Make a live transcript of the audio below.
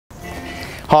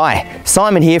Hi,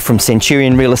 Simon here from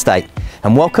Centurion Real Estate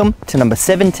and welcome to number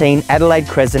 17 Adelaide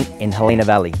Crescent in Helena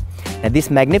Valley. Now this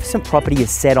magnificent property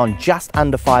is set on just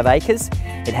under 5 acres.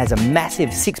 It has a massive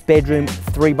 6-bedroom,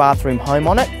 3-bathroom home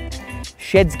on it,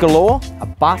 sheds galore, a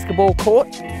basketball court,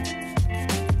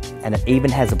 and it even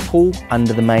has a pool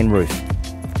under the main roof.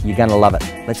 You're going to love it.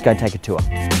 Let's go take a tour.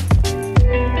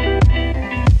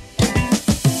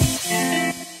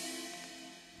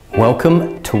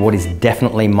 Welcome to what is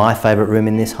definitely my favourite room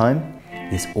in this home,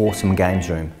 this awesome games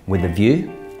room with a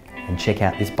view, and check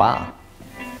out this bar.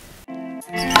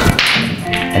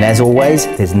 And as always,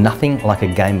 there's nothing like a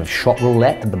game of shot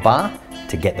roulette at the bar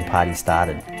to get the party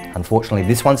started. Unfortunately,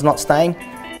 this one's not staying,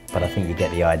 but I think you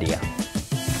get the idea.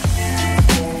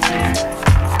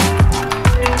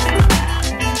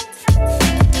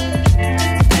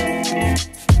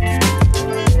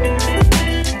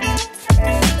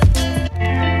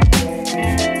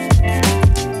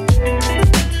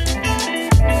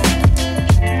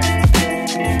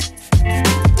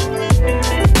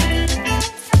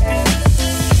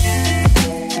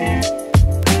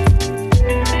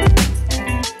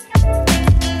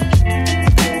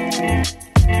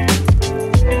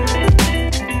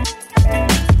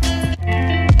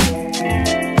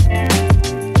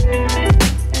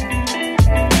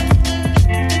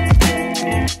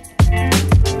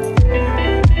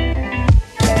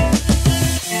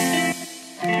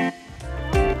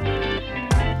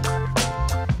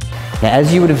 Now,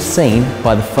 as you would have seen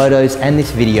by the photos and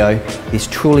this video, this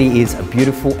truly is a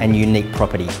beautiful and unique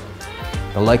property.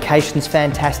 The location's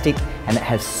fantastic and it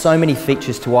has so many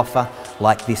features to offer,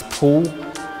 like this pool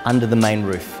under the main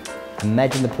roof.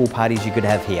 Imagine the pool parties you could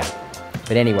have here.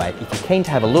 But anyway, if you're keen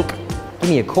to have a look, give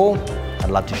me a call.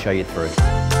 I'd love to show you through.